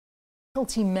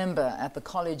Faculty member at the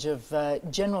College of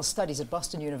General Studies at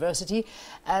Boston University,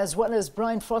 as well as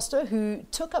Brien Foerster, who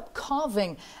took up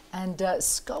carving and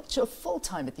sculpture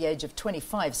full-time at the age of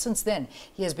 25. Since then,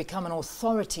 he has become an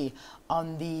authority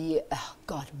on the,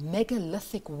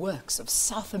 megalithic works of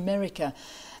South America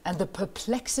and the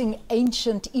perplexing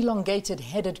ancient elongated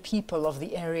headed people of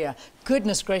the area.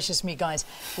 Goodness gracious me, guys.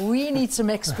 We need some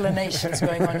explanations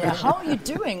going on here. How are you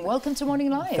doing? Welcome to Morning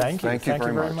Live. Thank you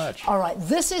very much. All right,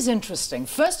 this is interesting.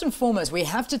 First and foremost, we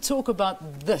have to talk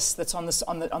about this that's on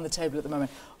the table at the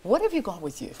moment. What have you got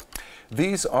with you?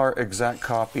 These are exact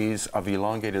copies of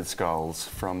elongated skulls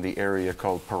from the area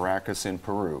called Paracas in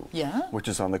Peru, which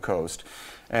is on the coast.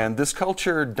 And this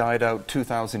culture died out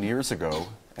 2,000 years ago,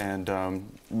 and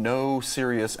no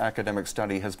serious academic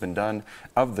study has been done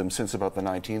of them since about the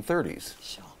 1930s.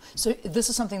 Sure. So this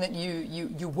is something that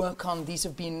you work on. These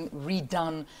have been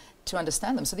redone to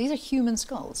understand them. So these are human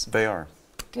skulls? They are.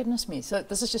 Goodness me. So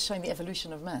this is just showing the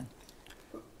evolution of man?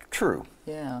 True.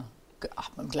 Yeah.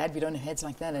 I'm glad we don't have heads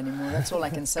like that anymore. That's all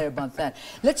I can say about that.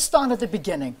 Let's start at the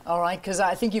beginning, all right? Because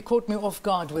I think you caught me off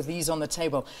guard with these on the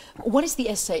table. What is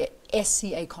the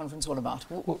SCA Conference all about?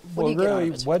 What do you get out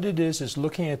of it? What it is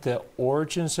looking at the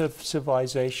origins of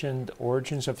civilization, the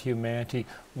origins of humanity,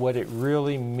 what it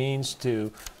really means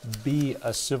to be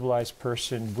a civilized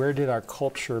person, where did our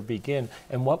culture begin?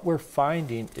 And what we're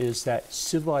finding is that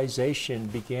civilization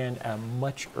began at a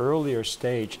much earlier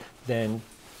stage than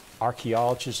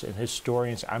archaeologists and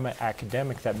historians. I'm an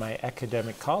academic that my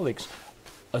academic colleagues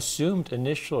assumed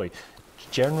initially.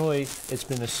 Generally, it's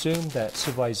been assumed that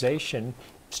civilization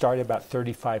started about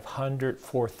 3,500,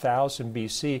 4,000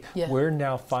 BC. We're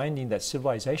now finding that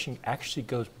civilization actually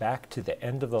goes back to the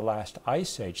end of the last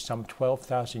ice age, some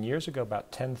 12,000 years ago,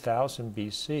 about 10,000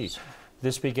 BC.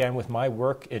 This began with my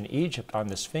work in Egypt on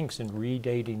the Sphinx and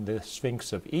redating the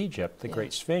Sphinx of Egypt, the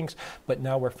Great Sphinx, but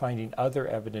now we're finding other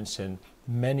evidence in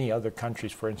many other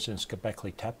countries, for instance,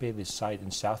 Göbekli Tepe, the site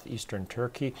in southeastern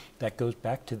Turkey, that goes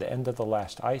back to the end of the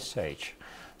last ice age.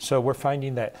 So we're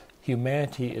finding that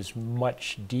humanity is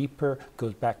much deeper,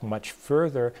 goes back much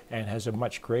further, and has a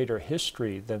much greater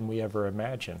history than we ever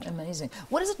imagined. Amazing.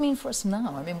 What does it mean for us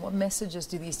now? I mean, what messages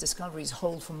do these discoveries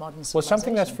hold for modern civilization? Well,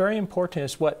 something that's very important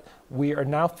is what we are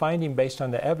now finding based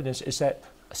on the evidence is that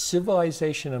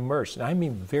civilization emerged, and I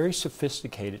mean very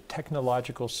sophisticated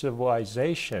technological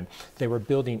civilization. They were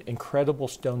building incredible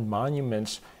stone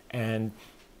monuments and,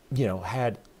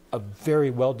 had a very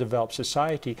well-developed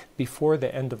society before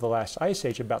the end of the last ice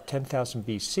age, about 10,000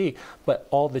 BC. But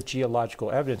all the geological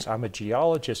evidence, I'm a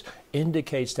geologist,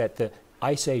 indicates that the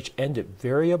ice age ended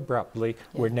very abruptly.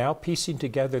 We're now piecing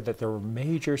together that there were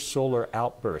major solar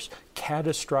outbursts,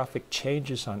 catastrophic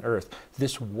changes on Earth.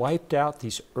 This wiped out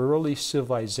these early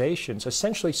civilizations,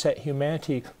 essentially set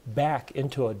humanity back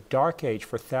into a dark age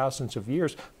for thousands of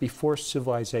years before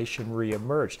civilization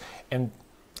re-emerged. And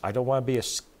I don't want to be a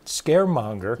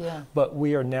scaremonger, but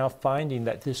we are now finding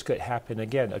that this could happen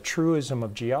again. A truism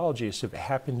of geology is if it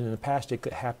happened in the past, it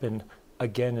could happen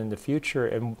again in the future.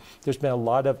 And there's been a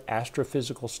lot of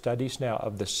astrophysical studies now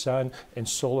of the sun and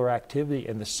solar activity,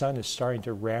 and the sun is starting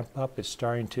to ramp up. It's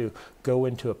starting to go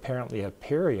into apparently a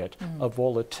period of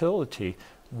volatility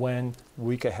when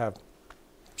we could have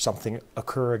something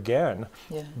occur again,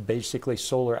 basically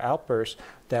solar outbursts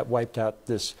that wiped out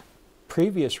this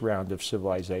previous round of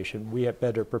civilization. We had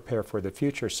better prepare for the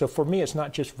future. So for me, it's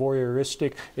not just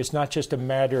voyeuristic. It's not just a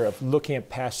matter of looking at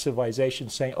past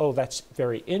civilizations saying, oh, that's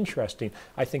very interesting.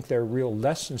 I think there are real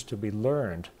lessons to be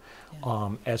learned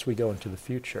as we go into the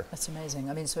future. That's amazing.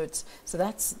 I mean, so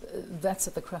that's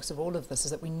at the crux of all of this,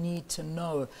 is that we need to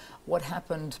know what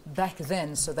happened back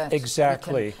then so that we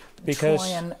can try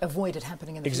and avoid it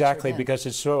happening in the future again. Because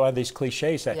it's sort of one of these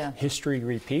cliches that history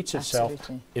repeats itself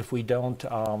if we don't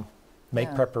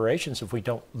make preparations, if we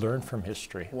don't learn from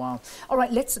history. Wow. All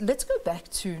right, let's go back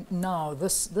to now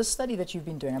this study that you've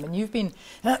been doing. I mean, you've been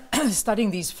studying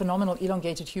these phenomenal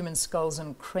elongated human skulls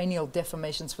and cranial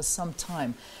deformations for some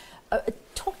time.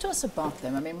 Talk to us about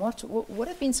them. I mean, what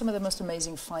have been some of the most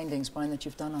amazing findings, Brien, that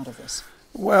you've done out of this?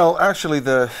 Well, actually,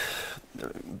 the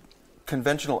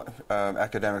conventional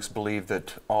academics believe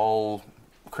that all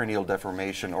cranial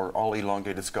deformation or all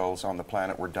elongated skulls on the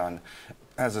planet were done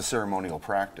as a ceremonial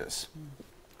practice.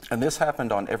 And this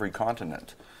happened on every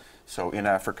continent, so in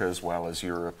Africa as well as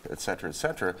Europe, etc.,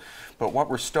 etc. But what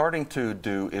we're starting to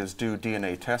do is do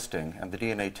DNA testing, and the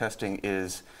DNA testing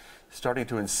is starting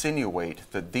to insinuate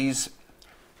that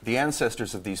the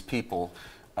ancestors of these people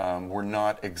were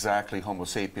not exactly Homo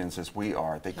sapiens as we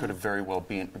are. They could have very well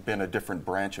been a different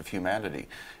branch of humanity.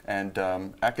 And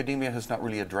academia has not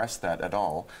really addressed that at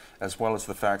all, as well as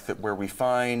the fact that where we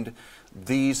find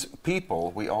these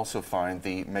people, we also find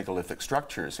the megalithic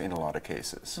structures in a lot of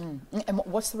cases. And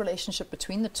what's the relationship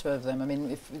between the two of them? I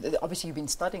mean, obviously you've been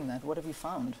studying that. What have you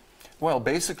found? Well,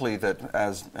 basically that,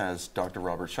 as Dr.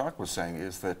 Robert Schoch was saying,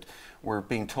 is that we're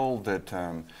being told that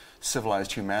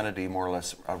civilized humanity more or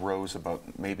less arose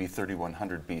about maybe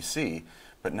 3100 BC,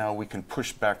 but now we can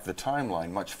push back the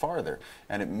timeline much farther,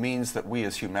 and it means that we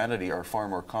as humanity are far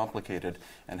more complicated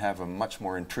and have a much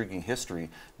more intriguing history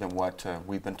than what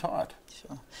we've been taught.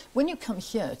 Sure. When you come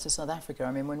here to South Africa,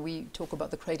 I mean, when we talk about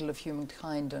the cradle of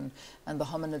humankind and the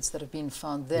hominids that have been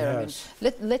found there, yes. I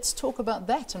mean, let's talk about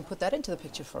that and put that into the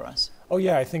picture for us. Oh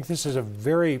yeah, I think this is a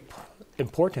very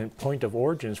important point of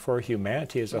origins for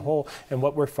humanity as a whole, and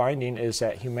what we're finding is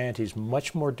that humanity is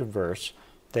much more diverse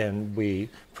than we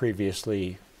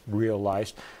previously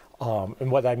realized. And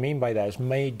what I mean by that is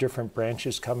many different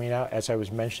branches coming out. As I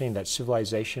was mentioning, that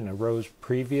civilization arose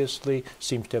previously,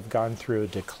 seems to have gone through a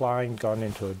decline, gone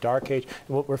into a dark age.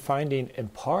 And what we're finding in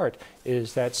part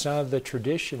is that some of the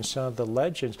traditions, some of the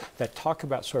legends that talk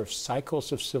about sort of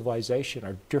cycles of civilization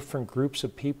or different groups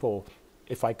of people,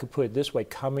 if I could put it this way,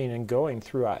 coming and going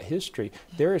throughout history,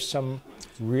 there is some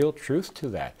real truth to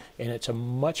that. And it's a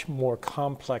much more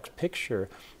complex picture,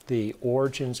 the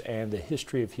origins and the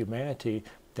history of humanity,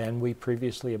 than we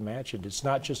previously imagined. It's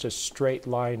not just a straight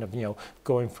line of,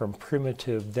 going from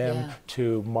primitive them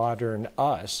to modern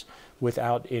us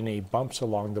without any bumps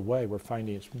along the way. We're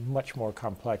finding it's much more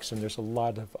complex, and there's a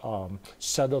lot of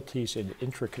subtleties and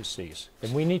intricacies.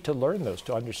 And we need to learn those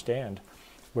to understand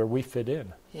where we fit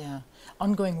in. Yeah,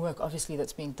 ongoing work obviously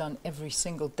that's being done every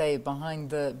single day behind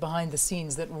the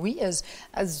scenes that we as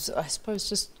I suppose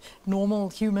just normal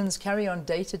humans carry on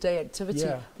day-to-day activity.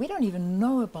 Yeah. We don't even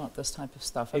know about this type of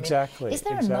stuff. Exactly. I mean, is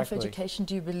there enough education,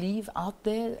 do you believe, out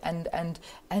there,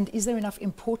 and is there enough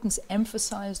importance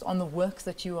emphasized on the work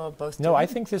that you are both doing? No, I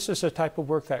think this is a type of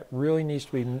work that really needs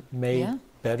to be made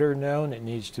better known. It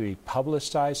needs to be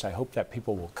publicized. I hope that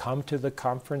people will come to the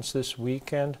conference this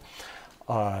weekend.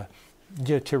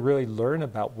 To really learn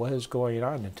about what is going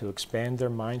on and to expand their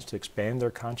minds, to expand their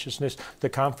consciousness. The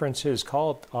conference is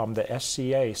called the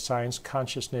SCA, Science,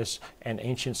 Consciousness, and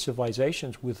Ancient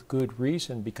Civilizations, with good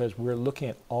reason, because we're looking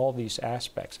at all these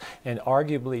aspects. And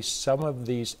arguably some of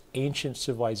these ancient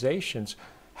civilizations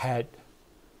had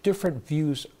different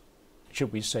views,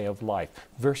 should we say, of life,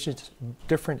 versus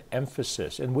different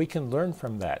emphasis. And we can learn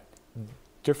from that.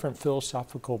 Different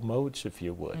philosophical modes, if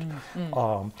you would.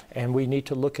 And we need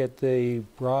to look at the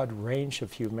broad range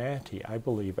of humanity, I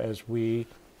believe, as we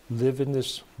live in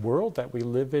this world that we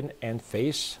live in and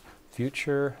face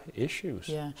future issues.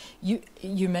 Yeah,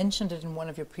 you mentioned it in one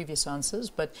of your previous answers,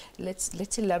 but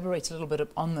let's elaborate a little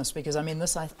bit on this, because I mean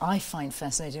this I find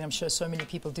fascinating. I'm sure so many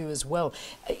people do as well.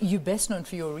 You're best known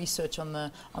for your research on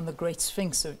the Great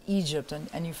Sphinx of Egypt,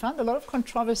 and you found a lot of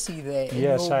controversy there.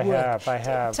 Yes, I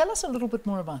have. Tell us a little bit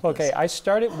more about this. Okay, I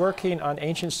started working on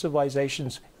ancient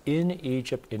civilizations in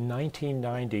Egypt in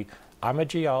 1990. I'm a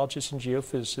geologist and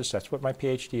geophysicist. That's what my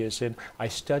PhD is in. I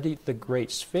studied the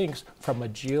Great Sphinx from a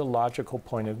geological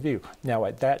point of view. Now,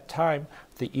 at that time,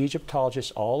 the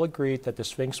Egyptologists all agreed that the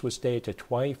Sphinx was dated to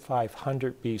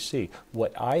 2500 BC.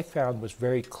 What I found was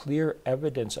very clear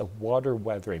evidence of water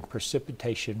weathering,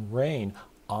 precipitation, rain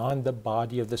on the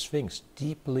body of the Sphinx,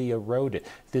 deeply eroded.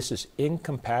 This is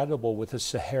incompatible with the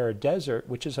Sahara Desert,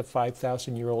 which is a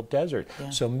 5,000-year-old desert.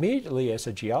 Yeah. So immediately, as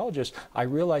a geologist, I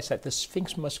realized that the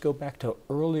Sphinx must go back to an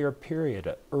earlier period,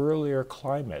 an earlier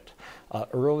climate,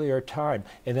 earlier time.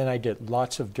 And then I did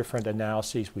lots of different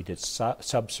analyses. We did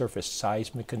subsurface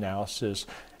seismic analysis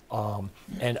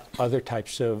and other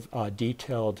types of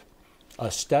detailed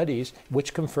studies,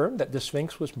 which confirmed that the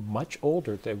Sphinx was much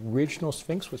older. The original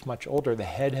Sphinx was much older. The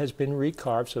head has been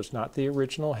recarved, so it's not the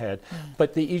original head.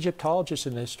 But the Egyptologists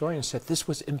and the historians said this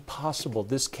was impossible.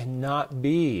 This cannot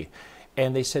be.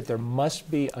 And they said there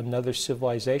must be another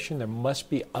civilization. There must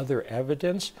be other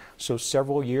evidence. So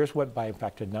several years went by. In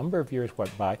fact, a number of years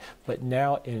went by. But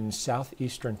now in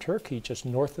southeastern Turkey, just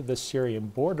north of the Syrian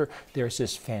border, there's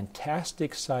this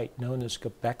fantastic site known as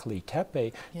Göbekli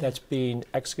Tepe that's being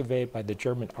excavated by the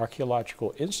German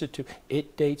Archaeological Institute.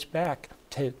 It dates back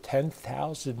to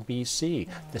 10,000 BC,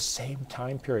 the same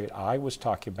time period I was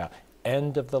talking about.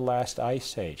 End of the last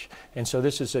ice age. And so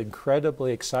this is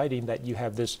incredibly exciting that you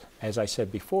have this, as I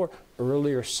said before,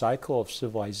 earlier cycle of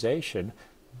civilization,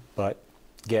 but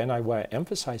again, I want to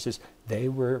emphasize this, they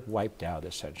were wiped out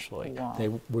essentially.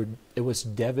 Wow. It was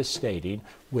devastating.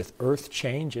 With Earth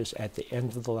changes at the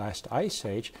end of the last ice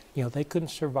age, they couldn't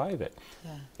survive it.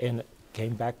 Yeah. And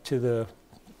came back to the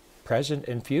present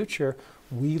and future,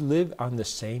 we live on the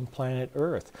same planet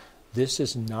Earth. This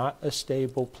is not a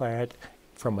stable planet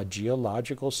from a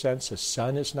geological sense. The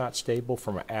sun is not stable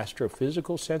from an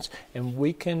astrophysical sense, and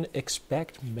we can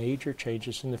expect major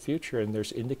changes in the future, and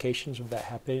there's indications of that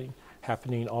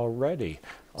happening already.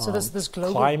 So this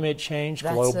global climate change,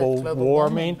 global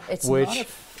warming,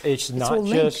 it's not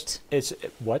just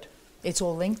what? It's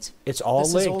all linked? It's all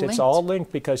linked. It's all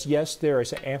linked because, yes, there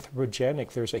is an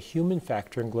anthropogenic, there's a human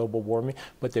factor in global warming,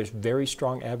 but there's very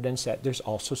strong evidence that there's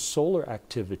also solar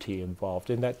activity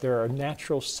involved and that there are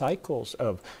natural cycles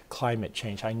of climate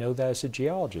change. I know that as a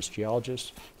geologist.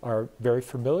 Geologists are very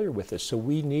familiar with this. So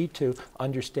we need to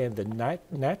understand the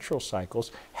natural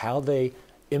cycles, how they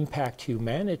impact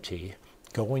humanity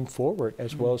going forward,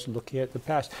 as well as looking at the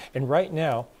past. And right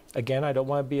now, again, I don't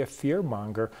want to be a fear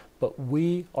monger, but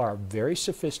we are a very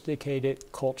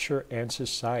sophisticated culture and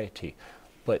society.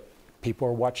 But people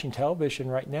are watching television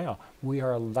right now. We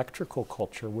are electrical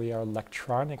culture. We are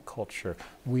electronic culture.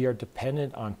 We are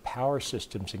dependent on power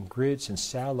systems and grids and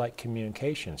satellite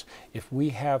communications. If we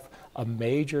have a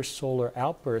major solar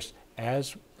outburst,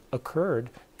 as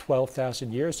occurred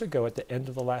 12,000 years ago at the end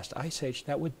of the last ice age,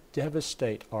 that would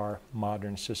devastate our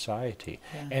modern society.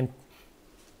 Yeah. And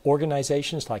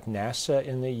organizations like NASA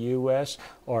in the U.S.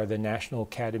 or the National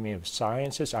Academy of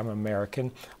Sciences, I'm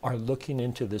American, are looking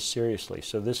into this seriously.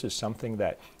 So this is something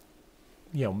that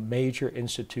major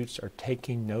institutes are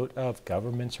taking note of,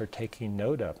 governments are taking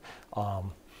note of,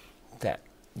 that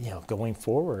going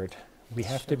forward, we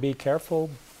have to be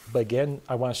careful. But again,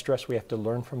 I want to stress we have to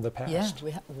learn from the past.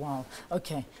 Yeah, wow.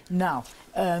 Okay. Now,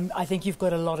 I think you've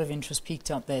got a lot of interest peaked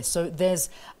out there. So there's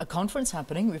a conference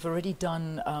happening. We've already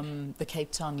done the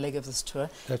Cape Town leg of this tour.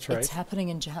 That's right. It's happening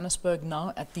in Johannesburg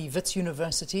now at the Wits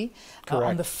University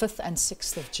on the 5th and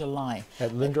 6th of July.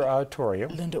 At Linda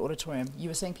Auditorium. Linda Auditorium. You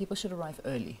were saying people should arrive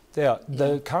early. Yeah,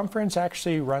 the conference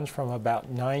actually runs from about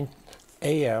 9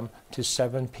 a.m. to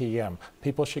 7 p.m.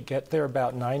 People should get there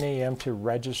about 9 a.m. to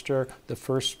register. The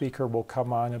first speaker will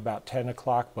come on about 10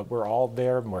 o'clock, but we're all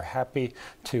there and we're happy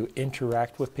to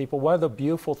interact with people. One of the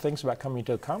beautiful things about coming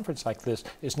to a conference like this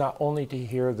is not only to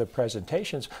hear the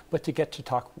presentations, but to get to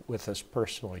talk with us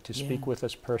personally, to speak with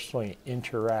us personally,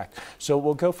 interact. So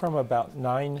we'll go from about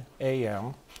 9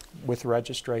 a.m. with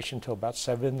registration till about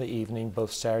 7 in the evening,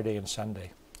 both Saturday and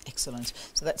Sunday. Excellent.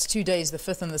 So that's 2 days, the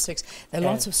 5th and the 6th. There are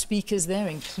lots of speakers there,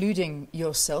 including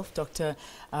yourself, Dr.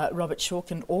 Robert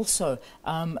Schoch, and also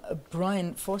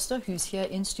Brien Foerster, who's here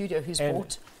in studio, who's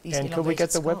brought these elongated could we get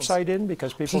the skulls. website in?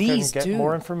 Because people can get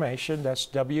more information. That's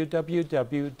www.SCA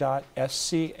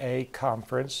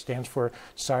Conference, stands for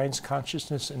Science,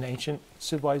 Consciousness, and Ancient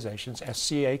Civilizations,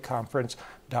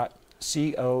 SCAconference.co.za.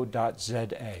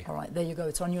 All right, there you go.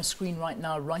 It's on your screen right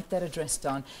now. Write that address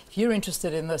down. If you're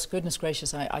interested in this, goodness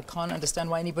gracious, I can't understand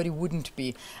why anybody wouldn't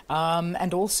be.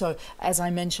 And also, as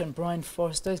I mentioned, Brien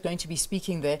Foerster is going to be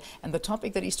speaking there. And the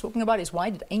topic that he's talking about is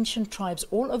why did ancient tribes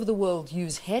all over the world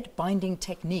use head binding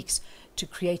techniques to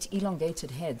create elongated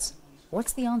heads?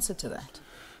 What's the answer to that?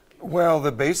 Well,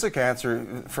 the basic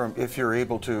answer, if you're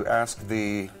able to ask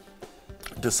the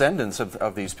descendants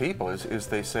of these people is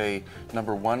they say,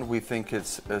 number one, we think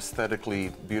it's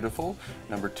aesthetically beautiful.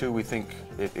 Number two, we think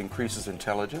it increases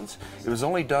intelligence. It was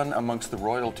only done amongst the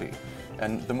royalty.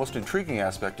 And the most intriguing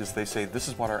aspect is they say this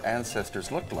is what our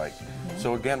ancestors looked like.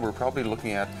 So again, we're probably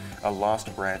looking at a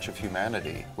lost branch of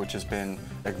humanity, which has been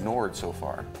ignored so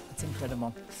far. It's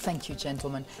incredible. Thank you,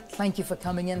 gentlemen. Thank you for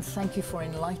coming in. Thank you for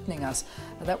enlightening us.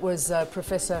 That was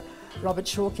Professor Robert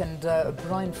Schoch and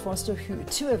Brien Foerster,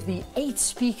 two of the 8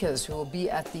 speakers who will be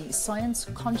at the Science,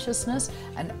 Consciousness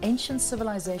and Ancient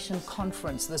Civilization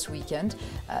Conference this weekend.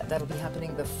 That'll be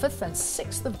happening the 5th and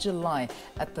 6th of July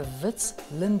at the Wits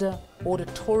Linda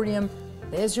Auditorium.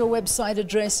 There's your website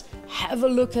address. Have a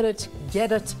look at it.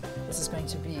 Get it. This is going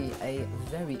to be a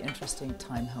very interesting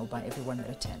time held by everyone that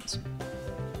attends.